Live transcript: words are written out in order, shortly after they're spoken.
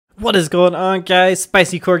What is going on, guys?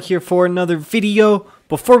 Spicy Cork here for another video.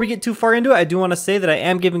 Before we get too far into it, I do want to say that I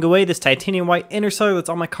am giving away this titanium white interstellar that's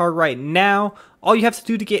on my card right now. All you have to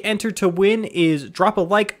do to get entered to win is drop a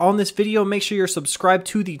like on this video, make sure you're subscribed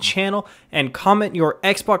to the channel, and comment your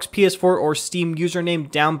Xbox, PS4, or Steam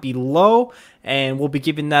username down below, and we'll be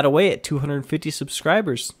giving that away at 250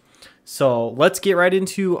 subscribers. So let's get right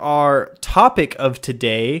into our topic of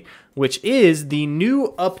today, which is the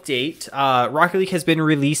new update. Rocket League has been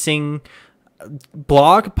releasing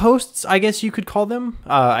blog posts, I guess you could call them.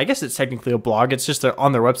 I guess it's technically a blog. It's just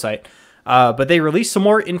on their website. But they released some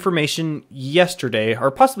more information yesterday, or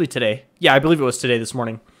possibly today. Yeah, I believe it was today, this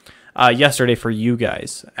morning. Yesterday for you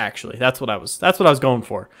guys, actually. That's what I was going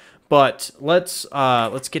for. But let's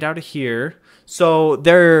get out of here. So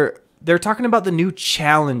they're talking about the new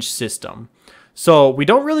challenge system. So we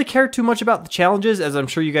don't really care too much about the challenges, as I'm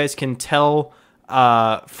sure you guys can tell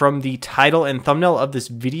from the title and thumbnail of this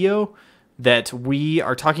video that we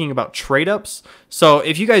are talking about trade-ups. So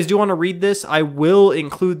if you guys do want to read this, I will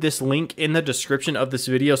include this link in the description of this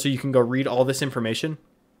video so you can go read all this information.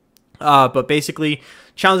 But basically,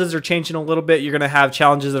 challenges are changing a little bit. You're going to have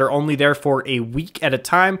challenges that are only there for a week at a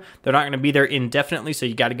time. They're not going to be there indefinitely, so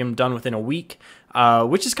you got to get them done within a week,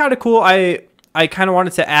 which is kind of cool. I kind of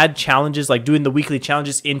wanted to add challenges, like doing the weekly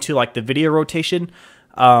challenges into like the video rotation,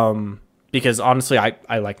 because honestly,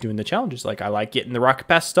 I like doing the challenges. Like, I like getting the Rocket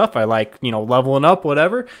Pass stuff. I like, leveling up,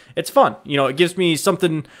 whatever. It's fun. It gives me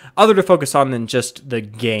something other to focus on than just the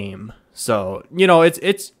game. So,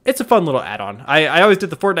 it's a fun little add-on. I always did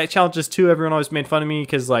the Fortnite challenges too. Everyone always made fun of me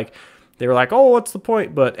because like they were like, oh, what's the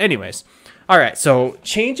point? But anyways, all right. So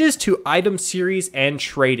changes to item series and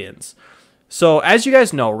trade-ins. So as you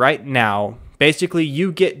guys know, right now, basically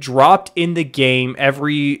you get dropped in the game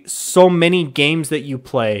every so many games that you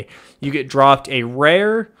play. You get dropped a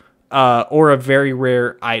rare or a very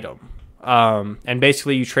rare item. And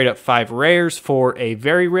basically you trade up 5 rares for a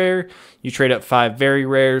very rare. You trade up 5 very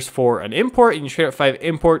rares for an import, and you trade up 5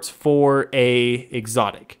 imports for a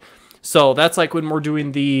exotic. So that's like when we're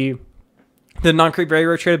doing the non-crate very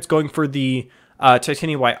rare trade ups, going for the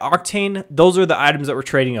titanium white octane. Those are the items that we're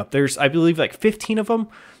trading up. There's, I believe, like 15 of them,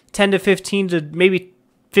 10 to 15 to maybe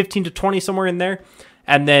 15 to 20, somewhere in there.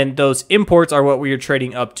 And then those imports are what we are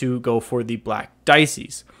trading up to go for the black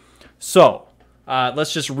dices. So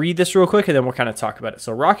let's just read this real quick and then we'll kind of talk about it.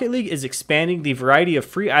 So Rocket League is expanding the variety of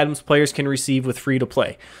free items players can receive with free to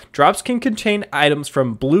play. Drops can contain items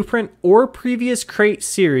from Blueprint or previous crate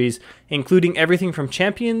series, including everything from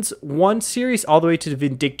Champions 1 series all the way to the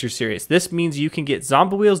Vindictor series. This means you can get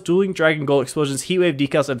Zombie Wheels, Dueling Dragon Goal Explosions, Heatwave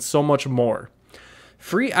decals, and so much more.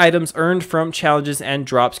 Free items earned from challenges and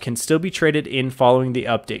drops can still be traded in following the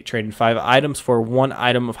update. Trading 5 items for 1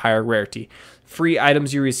 item of higher rarity. Free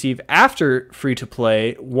items you receive after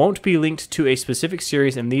free-to-play won't be linked to a specific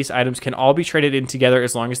series, and these items can all be traded in together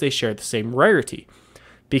as long as they share the same rarity.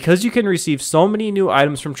 Because you can receive so many new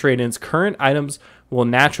items from trade-ins, current items will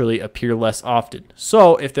naturally appear less often.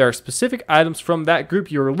 So if there are specific items from that group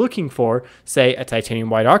you're looking for, say a titanium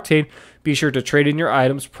white octane, be sure to trade in your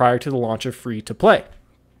items prior to the launch of free-to-play.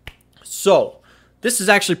 So this is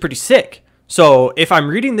actually pretty sick. So if I'm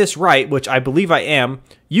reading this right, which I believe I am,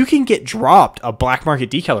 you can get dropped a black market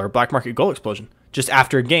decal or a black market goal explosion just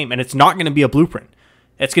after a game, and it's not going to be a blueprint.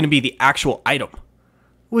 It's going to be the actual item,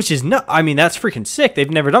 which is not. I mean, that's freaking sick.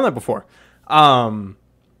 They've never done that before.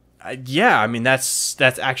 Yeah, I mean that's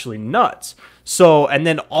actually nuts. So, and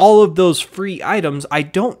then all of those free items, I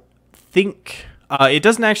don't think it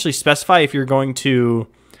doesn't actually specify if you're going to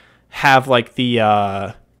have like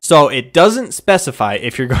the. So it doesn't specify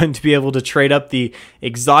if you're going to be able to trade up the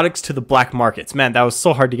exotics to the black markets. Man, that was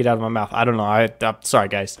so hard to get out of my mouth. I don't know. I'm sorry,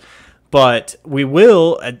 guys. But we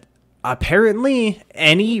will, apparently,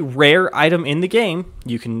 any rare item in the game,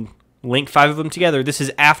 you can link 5 of them together. This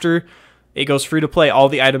is after it goes free to play. All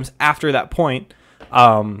the items after that point.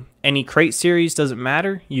 Any crate series, doesn't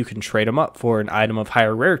matter. You can trade them up for an item of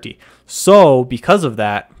higher rarity. So because of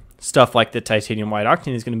that, stuff like the titanium white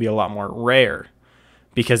octane is going to be a lot more rare,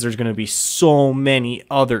 because there's going to be so many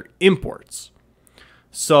other imports.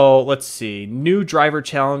 So let's see. New driver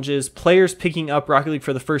challenges. Players picking up Rocket League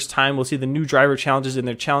for the first time will see the new driver challenges in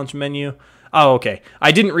their challenge menu. Oh, okay.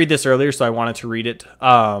 I didn't read this earlier, so I wanted to read it.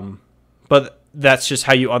 But that's just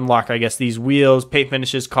how you unlock, I guess, these wheels, paint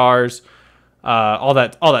finishes, cars, all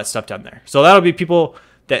that stuff down there. So that'll be people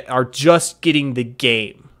that are just getting the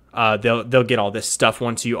game. They'll get all this stuff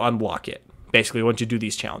once you unlock it. Basically, once you do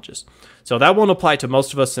these challenges. So that won't apply to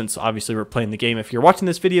most of us, since obviously we're playing the game. If you're watching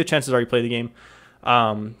this video, chances are you play the game.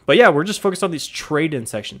 But yeah, we're just focused on this trade-in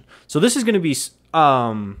section. So this is going to be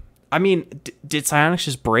I mean, did Psyonix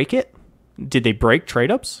just break it? Did they break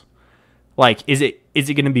trade-ups? Like, is it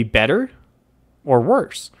going to be better or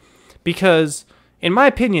worse? Because, in my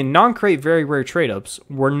opinion, non-crate very rare trade-ups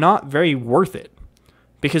were not very worth it.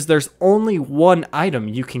 Because there's only one item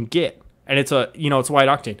you can get. And it's it's white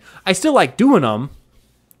octane. I still like doing them,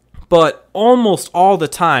 but almost all the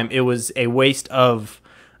time it was a waste of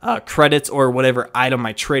credits or whatever item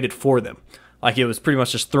I traded for them. Like, it was pretty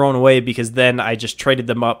much just thrown away because then I just traded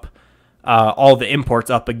them up, all the imports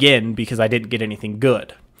up again because I didn't get anything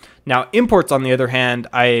good. Now, imports, on the other hand,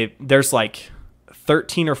 there's like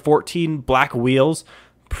 13 or 14 black wheels.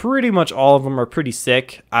 Pretty much all of them are pretty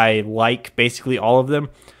sick. I like basically all of them.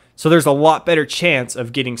 So there's a lot better chance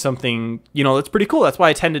of getting something, that's pretty cool. That's why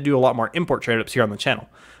I tend to do a lot more import trade-ups here on the channel,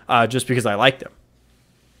 just because I like them.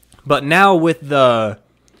 But now with the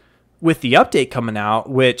update coming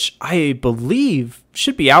out, which I believe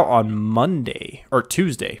should be out on Monday or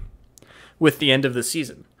Tuesday with the end of the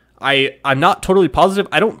season. I'm not totally positive.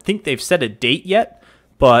 I don't think they've set a date yet,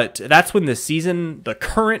 but that's when the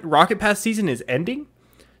current Rocket Pass season is ending.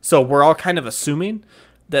 So we're all kind of assuming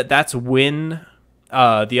that that's when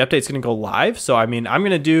the update's going to go live. So I mean, I'm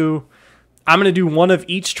going to do one of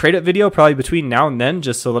each trade up video probably between now and then,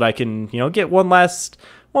 just so that I can, get one last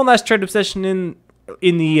trade up session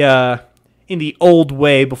in the old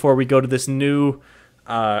way before we go to this new.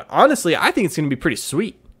 Honestly, I think it's going to be pretty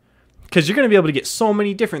sweet because you're going to be able to get so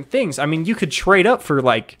many different things. I mean, you could trade up for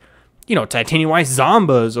like, titanium white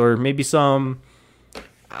zombas or maybe some.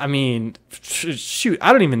 I mean, shoot,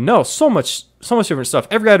 I don't even know. So much different stuff.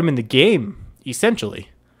 Every item in the game, essentially.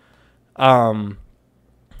 And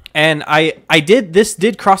this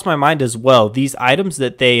did cross my mind as well. These items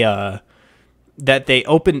that they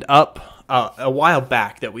opened up a while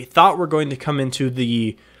back that we thought were going to come into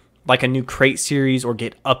a new crate series or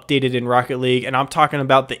get updated in Rocket League. And I'm talking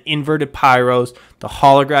about the inverted pyros, the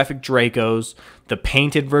holographic Dracos, the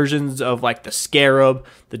painted versions of like the Scarab,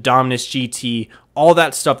 the Dominus GT, all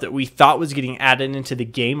that stuff that we thought was getting added into the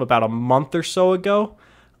game about a month or so ago.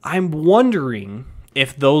 I'm wondering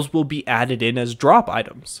if those will be added in as drop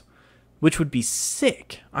items, which would be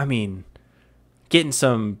sick. I mean, getting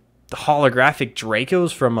the holographic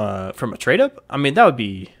Dracos from a trade up. I mean, that'd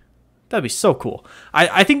be so cool.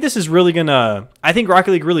 I think this is really I think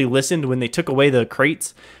Rocket League really listened when they took away the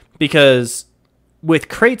crates, because with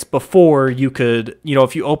crates before, you could,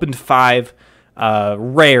 if you opened 5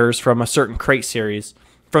 rares from a certain crate series,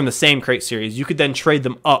 from the same crate series, you could then trade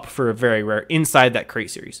them up for a very rare inside that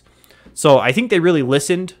crate series. So I think they really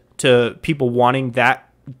listened to people wanting that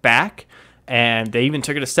back, and they even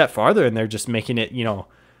took it a step farther, and they're just making it,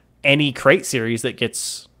 any crate series that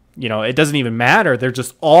gets, it doesn't even matter. They're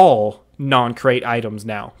just all non-crate items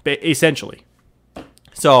now, essentially.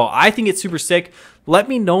 So I think it's super sick. Let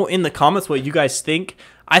me know in the comments what you guys think.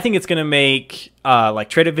 I think it's going to make like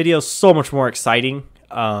trade-up videos so much more exciting.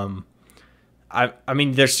 I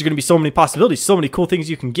mean, there's going to be so many possibilities, so many cool things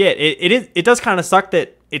you can get. It does kind of suck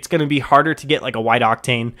that it's going to be harder to get like a white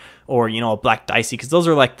octane or, a black dicey, because those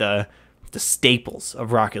are like the staples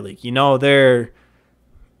of Rocket League. They're,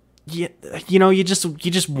 you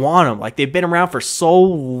just want them. Like, they've been around for so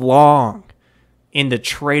long in the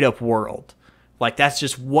trade up world. Like, that's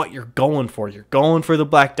just what you're going for. You're going for the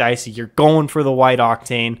black dicey. You're going for the white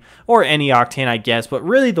octane, or any octane, I guess. But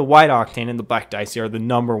really, the white octane and the black dicey are the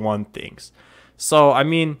 #1 things. So, I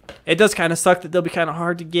mean, it does kind of suck that they'll be kind of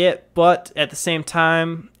hard to get. But at the same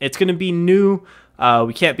time, it's going to be new.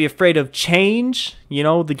 We can't be afraid of change.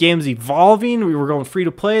 The game's evolving. We were going free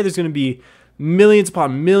to play. There's going to be millions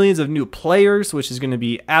upon millions of new players, which is going to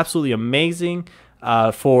be absolutely amazing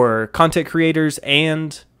for content creators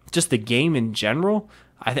and just the game in general.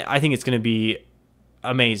 I think it's going to be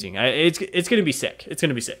amazing. It's going to be sick. It's going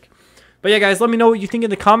to be sick. But yeah, guys, let me know what you think in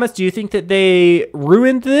the comments. Do you think that they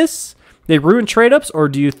ruined this? They ruined trade-ups, or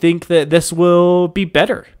do you think that this will be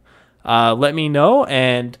better? Let me know.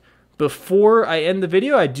 And before I end the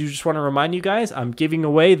video, I do just want to remind you guys, I'm giving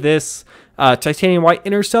away this titanium white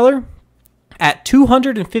interstellar at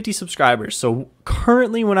 250 subscribers. So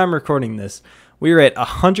currently, when I'm recording this, we are at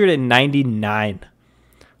 199.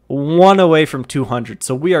 One away from 200.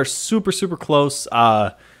 So we are super, super close.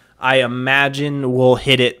 I imagine we'll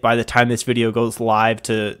hit it by the time this video goes live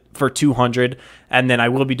for 200. And then I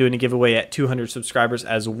will be doing a giveaway at 200 subscribers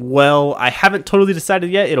as well. I haven't totally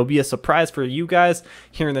decided yet. It'll be a surprise for you guys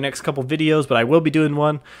here in the next couple videos, but I will be doing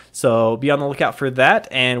one. So be on the lookout for that.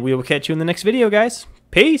 And we will catch you in the next video, guys.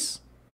 Peace.